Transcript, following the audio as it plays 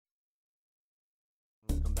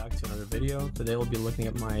to another video. Today we'll be looking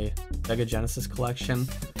at my Sega Genesis collection.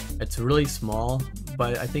 It's really small,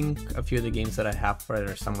 but I think a few of the games that I have for it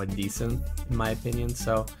are somewhat decent in my opinion.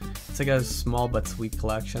 So it's like a small but sweet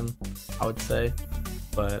collection, I would say.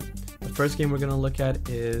 But the first game we're going to look at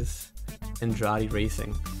is Andretti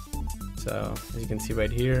Racing. So as you can see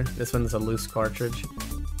right here, this one's a loose cartridge.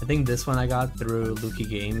 I think this one I got through Lucky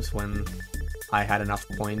Games when I had enough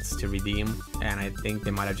points to redeem, and I think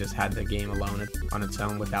they might have just had the game alone on its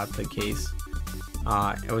own without the case.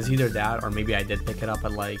 It was either that, or maybe I did pick it up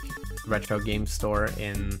at like Retro Game Store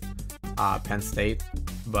in Penn State,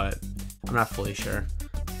 but I'm not fully sure.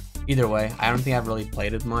 Either way, I don't think I've really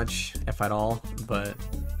played it much, if at all, but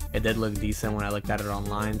it did look decent when I looked at it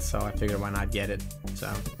online, so I figured why not get it. So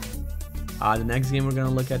the next game we're going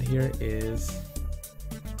to look at here is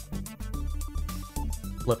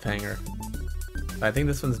Cliffhanger. I think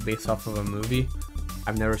this one's based off of a movie.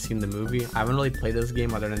 I've never seen the movie. I haven't really played this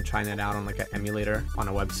game other than trying it out on like an emulator on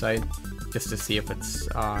a website just to see if it's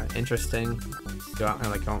interesting.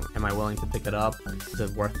 Am I willing to pick it up? Is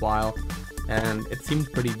it worthwhile? And it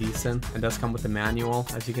seemed pretty decent. It does come with the manual,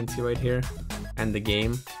 as you can see right here, and the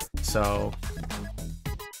game. So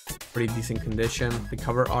pretty decent condition. The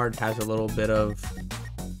cover art has a little bit of,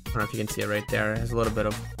 I don't know if you can see it right there, it has a little bit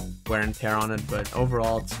of wear and tear on it, but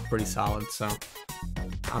overall it's pretty solid, so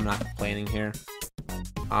I'm not complaining here.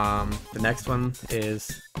 The next one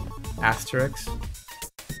is Asterix.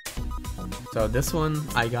 So this one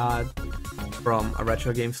I got from a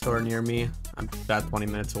retro game store near me. I'm about 20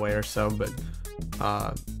 minutes away or so, but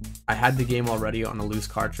I had the game already on a loose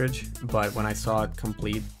cartridge, but when I saw it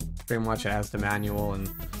complete, pretty much it has the manual and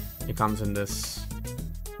it comes in this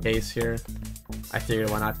case here, I figured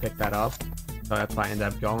why not pick that up, so that's what I ended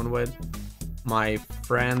up going with. My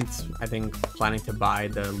friend's, I think, planning to buy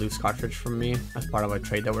the loose cartridge from me as part of a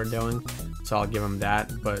trade that we're doing, so I'll give him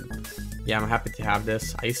that. But yeah, I'm happy to have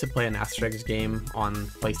this. I used to play an Asterix game on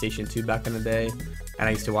PlayStation 2 back in the day, and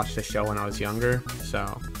I used to watch the show when I was younger,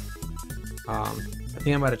 so I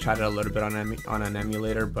think I might have tried it a little bit on an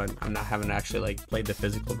emulator, but I haven't actually like played the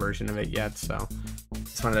physical version of it yet, so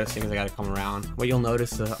it's one of those things I gotta come around. What you'll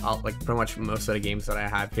notice is like pretty much most of the games that I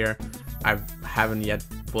have here, I haven't yet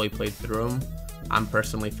fully played through them. I'm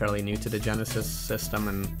personally fairly new to the Genesis system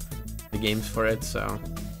and the games for it, so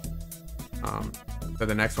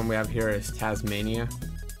the next one we have here is Taz Mania.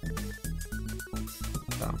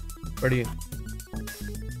 So pretty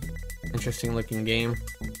interesting looking game.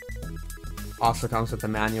 Also comes with the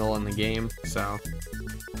manual in the game, so,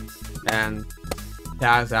 and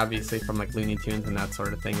Taz, obviously from like Looney Tunes and that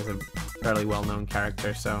sort of thing, is a fairly well-known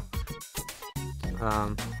character, so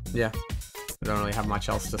yeah, I don't really have much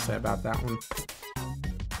else to say about that one.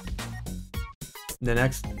 The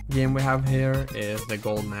next game we have here is the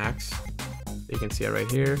Golden Axe. You can see it right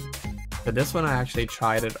here. But this one I actually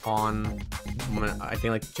tried it on, I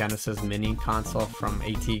think like Genesis mini console from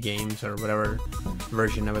AT Games or whatever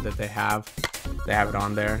version of it that they have. They have it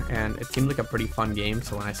on there, and it seemed like a pretty fun game,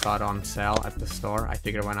 so when I saw it on sale at the store, I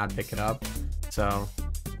figured why not pick it up. So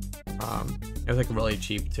it was like really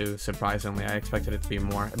cheap too, surprisingly. I expected it to be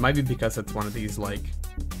more. It might be because it's one of these, like,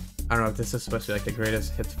 I don't know if this is supposed to be like the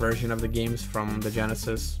greatest hits version of the games from the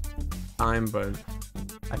Genesis time, but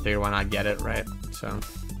I figured why not get it, right? So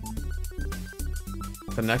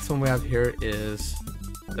the next one we have here is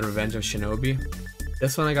the Revenge of Shinobi.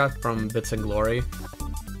 This one I got from BitsAndGlory.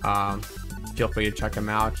 Feel free to check him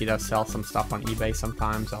out. He does sell some stuff on eBay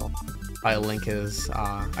sometimes. I'll probably link his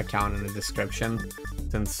account in the description,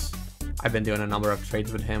 since I've been doing a number of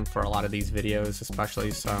trades with him for a lot of these videos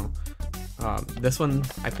especially. So this one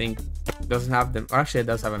I think doesn't have the, or actually it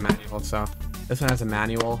does have a manual, so this one has a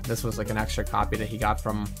manual. This was like an extra copy that he got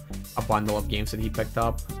from a bundle of games that he picked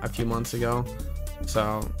up a few months ago,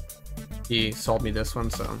 so he sold me this one,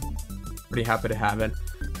 so pretty happy to have it.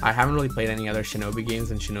 I haven't really played any other Shinobi games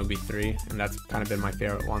than Shinobi 3, and that's kind of been my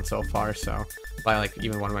favorite one so far, so probably like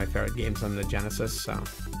even one of my favorite games on the Genesis. So,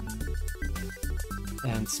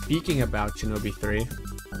 and speaking about Shinobi 3,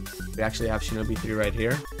 we actually have Shinobi 3 right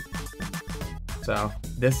here. So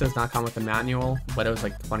this does not come with the manual, but it was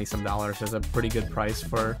like $20 some. It's a pretty good price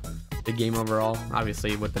for the game overall.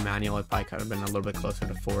 Obviously with the manual it probably could have been a little bit closer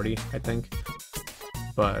to 40, I think.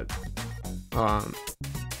 But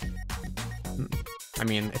I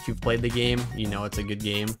mean, if you've played the game, you know it's a good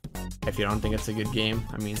game. If you don't think it's a good game,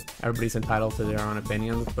 I mean, everybody's entitled to their own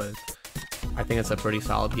opinions, but I think it's a pretty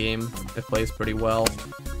solid game. It plays pretty well.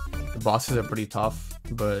 The bosses are pretty tough,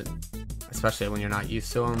 but especially when you're not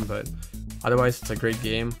used to them, but otherwise it's a great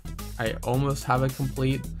game. I almost have it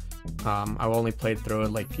complete. I've only played through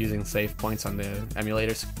it like using save points on the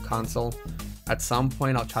emulator's console. At some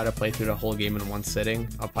point, I'll try to play through the whole game in one sitting.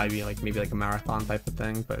 I'll probably be like maybe like a marathon type of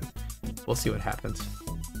thing, but we'll see what happens.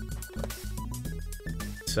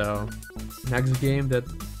 So, next game that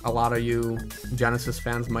a lot of you Genesis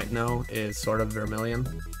fans might know is sort of Vermilion.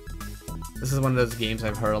 This is one of those games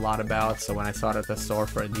I've heard a lot about, so when I saw it at the store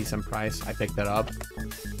for a decent price, I picked it up.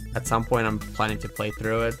 At some point, I'm planning to play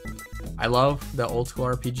through it. I love the old school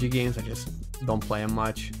RPG games, I just don't play them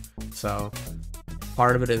much, so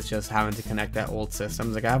part of it is just having to connect that old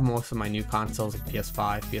systems. Like I have most of my new consoles, like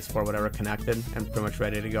PS5, PS4, whatever, connected and pretty much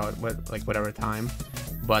ready to go at like whatever time.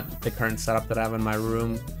 But the current setup that I have in my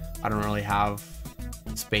room, I don't really have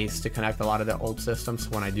space to connect a lot of the old systems.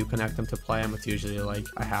 So when I do connect them to play them, it's usually like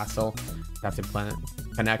a hassle. I have to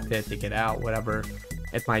connect it, take it out, whatever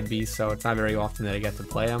it might be. So it's not very often that I get to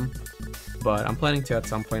play them. But I'm planning to at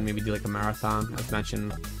some point maybe do like a marathon, as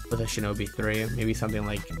mentioned with a Shinobi 3, maybe something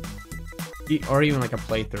like, or even like a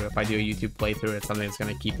playthrough. If I do a YouTube playthrough, it's something that's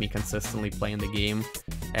going to keep me consistently playing the game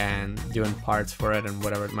and doing parts for it and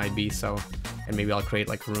whatever it might be. So, and maybe I'll create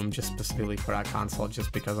like room just specifically for that console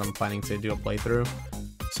just because I'm planning to do a playthrough.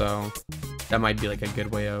 So that might be like a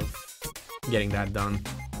good way of getting that done.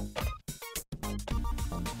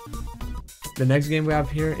 The next game we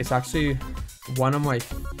have here is actually one of my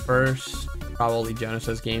first probably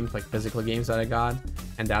Genesis games, like physical games that I got,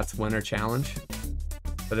 and that's Winter Challenge.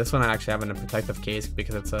 So this one I actually have in a protective case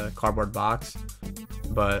because it's a cardboard box,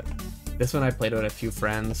 but this one I played with a few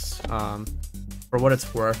friends. For what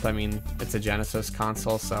it's worth, I mean, it's a Genesis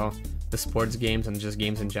console, so the sports games and just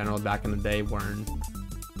games in general back in the day weren't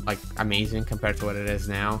like amazing compared to what it is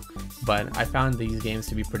now, but I found these games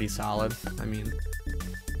to be pretty solid. I mean,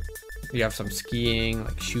 you have some skiing,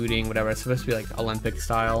 like shooting, whatever. It's supposed to be like Olympic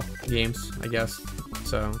style games, I guess.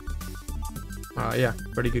 So yeah,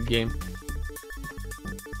 pretty good game.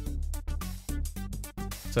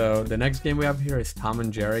 So the next game we have here is Tom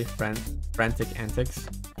and Jerry Frantic Antics.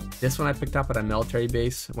 This one I picked up at a military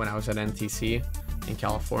base when I was at NTC in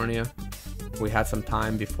California. We had some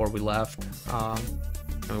time before we left,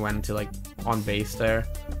 and we went into like on base there,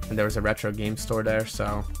 and there was a retro game store there,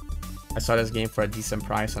 so I saw this game for a decent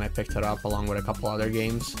price and I picked it up along with a couple other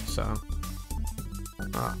games. So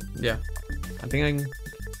yeah, I think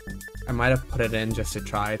I might have put it in just to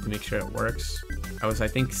try it to make sure it works. I was, I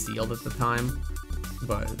think, sealed at the time,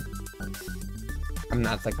 but I'm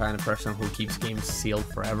not the kind of person who keeps games sealed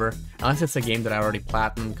forever, unless it's a game that I already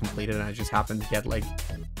platinum completed and I just happen to get like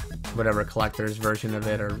whatever collector's version of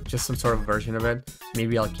it or just some sort of version of it.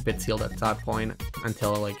 Maybe I'll keep it sealed at that point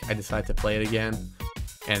until like I decide to play it again,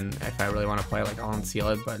 and if I really want to play, like, I'll unseal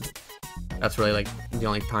it. But that's really like the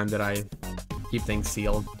only time that I keep things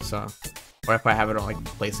sealed. So, or if I have it on like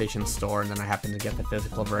PlayStation Store and then I happen to get the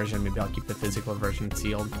physical version, maybe I'll keep the physical version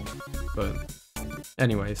sealed. But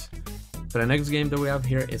anyways, so the next game that we have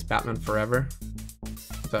here is Batman Forever.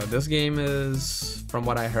 So this game is, from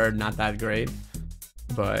what I heard, not that great,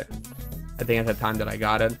 but I think at the time that I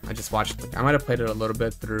got it, I just watched, I might have played it a little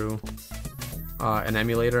bit through an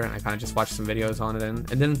emulator, and I kind of just watched some videos on it, and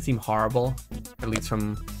it didn't seem horrible, at least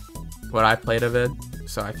from what I played of it,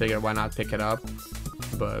 so I figured why not pick it up.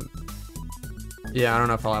 But yeah, I don't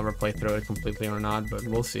know if I'll ever play through it completely or not, but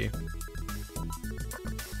we'll see.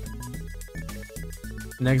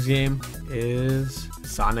 Next game is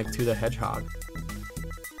Sonic 2 the Hedgehog.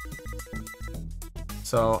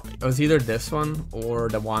 So it was either this one or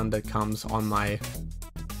the one that comes on my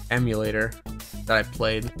emulator that I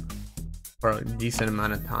played for a decent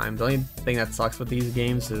amount of time. The only thing that sucks with these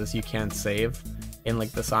games is you can't save in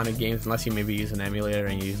like the Sonic games unless you maybe use an emulator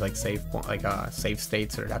and you use like save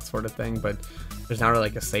states or that sort of thing, but there's not really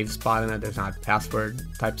like a save spot in it. There's not password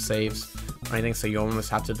type saves or anything, so you almost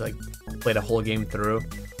have to like play the whole game through,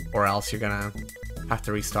 or else you're gonna have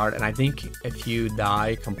to restart. And I think if you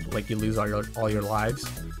die, like you lose all your lives,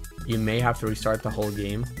 you may have to restart the whole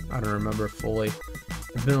game. I don't remember fully.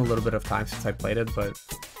 It's been a little bit of time since I played it, but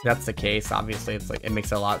if that's the case, obviously it's like it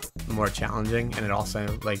makes it a lot more challenging, and it also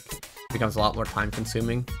like becomes a lot more time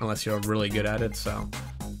consuming unless you're really good at it. So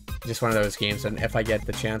just one of those games, and if I get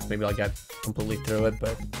the chance, maybe I'll get completely through it,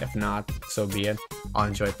 but if not, so be it. I'll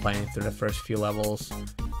enjoy playing through the first few levels,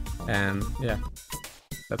 and yeah,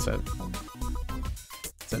 that's it.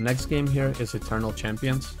 The next game here is Eternal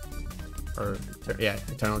Champions, or yeah,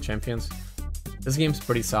 Eternal Champions. This game's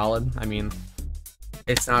pretty solid. I mean,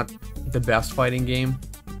 it's not the best fighting game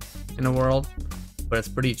in the world, but it's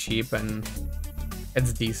pretty cheap and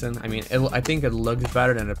it's decent. I mean, I think it looks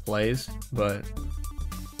better than it plays, but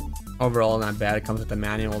overall not bad. It comes with the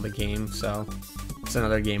manual of the game, so it's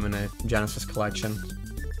another game in the Genesis collection.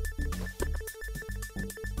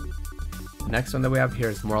 next one that we have here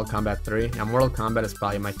is Mortal Kombat 3. Now, Mortal Kombat is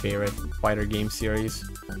probably my favorite fighter game series.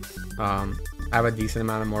 I have a decent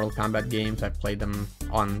amount of Mortal Kombat games. I played them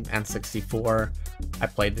on N64. I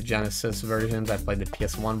played the Genesis versions. I played the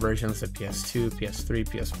PS1 versions, the PS2, PS3,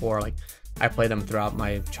 PS4. Like, I played them throughout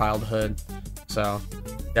my childhood. So,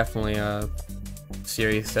 definitely a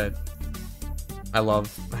series that I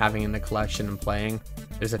love having in the collection and playing.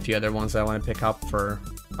 There's a few other ones that I want to pick up for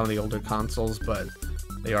some of the older consoles, but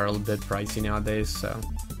they are a little bit pricey nowadays. So,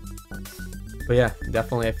 but yeah,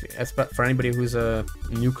 definitely for anybody who's a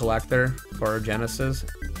new collector for Genesis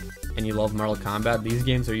and you love Mortal Kombat, these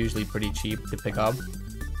games are usually pretty cheap to pick up.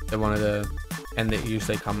 They're one of the, and they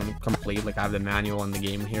usually come complete. Like, I have the manual and the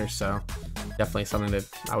game here, so definitely something that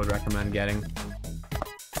I would recommend getting.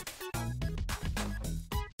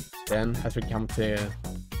 Then, as we come to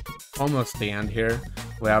almost the end here,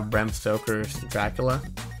 we have Bram Stoker's Dracula.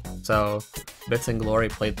 So, BitsAndGlory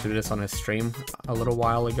played through this on his stream a little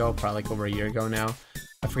while ago, probably like over a year ago now.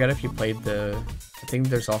 I forget if he played I think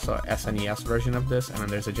there's also a SNES version of this, and then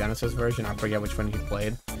there's a Genesis version. I forget which one he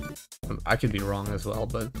played. I could be wrong as well,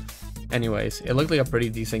 but anyways, it looked like a pretty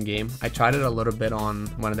decent game. I tried it a little bit on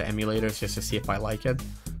one of the emulators just to see if I like it,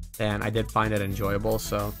 and I did find it enjoyable,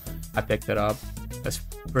 so I picked it up. It's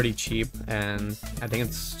pretty cheap, and I think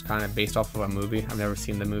it's kind of based off of a movie. I've never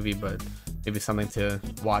seen the movie, but maybe something to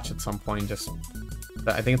watch at some point. Just,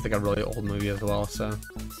 I think it's like a really old movie as well, so,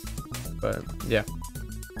 but yeah,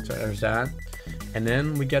 so there's that. And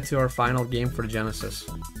then we get to our final game for the Genesis.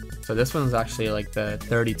 So this one's actually like the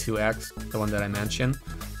 32X, the one that I mentioned,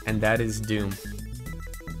 and that is Doom.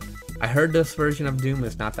 I heard this version of Doom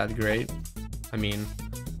is not that great. I mean,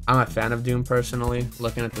 I'm a fan of Doom personally.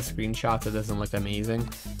 Looking at the screenshots, it doesn't look amazing.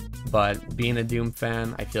 But being a Doom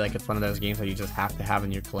fan, I feel like it's one of those games that you just have to have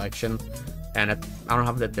in your collection. And I don't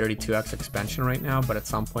have the 32X expansion right now, but at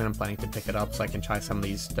some point I'm planning to pick it up so I can try some of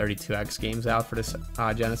these 32X games out for this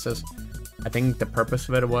Genesis. I think the purpose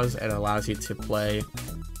of it was it allows you to play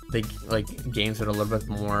the games that are a little bit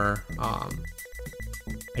more,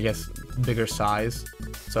 I guess, bigger size.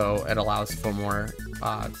 So it allows for more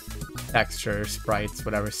texture, sprites,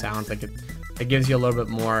 whatever sounds. Like it gives you a little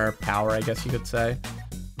bit more power, I guess you could say.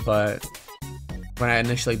 But when I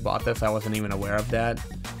initially bought this, I wasn't even aware of that.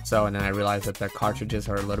 So, and then I realized that the cartridges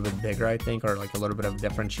are a little bit bigger, I think, or like a little bit of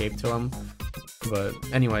different shape to them. But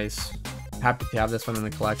anyways, happy to have this one in the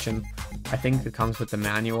collection. I think it comes with the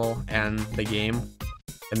manual and the game.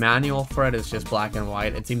 The manual for it is just black and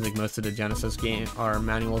white. It seems like most of the Genesis game or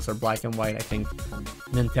manuals are black and white. I think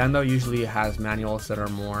Nintendo usually has manuals that are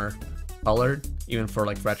more colored, even for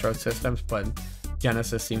like retro systems, but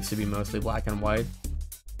Genesis seems to be mostly black and white.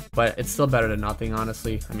 But it's still better than nothing,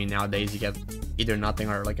 honestly. I mean, nowadays you get either nothing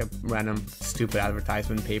or like a random stupid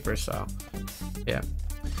advertisement paper, so yeah.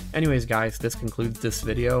 Anyways, guys, this concludes this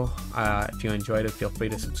video. If you enjoyed it, feel free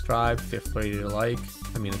to subscribe, feel free to like.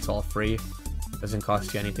 I mean, it's all free. It doesn't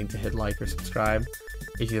cost you anything to hit like or subscribe.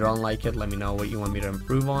 If you don't like it, let me know what you want me to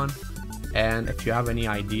improve on. And if you have any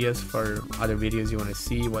ideas for other videos you want to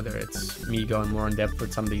see, whether it's me going more in depth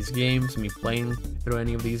with some of these games, me playing through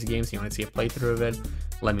any of these games, you want to see a playthrough of it,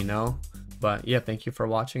 let me know. But yeah, thank you for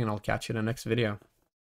watching, and I'll catch you in the next video.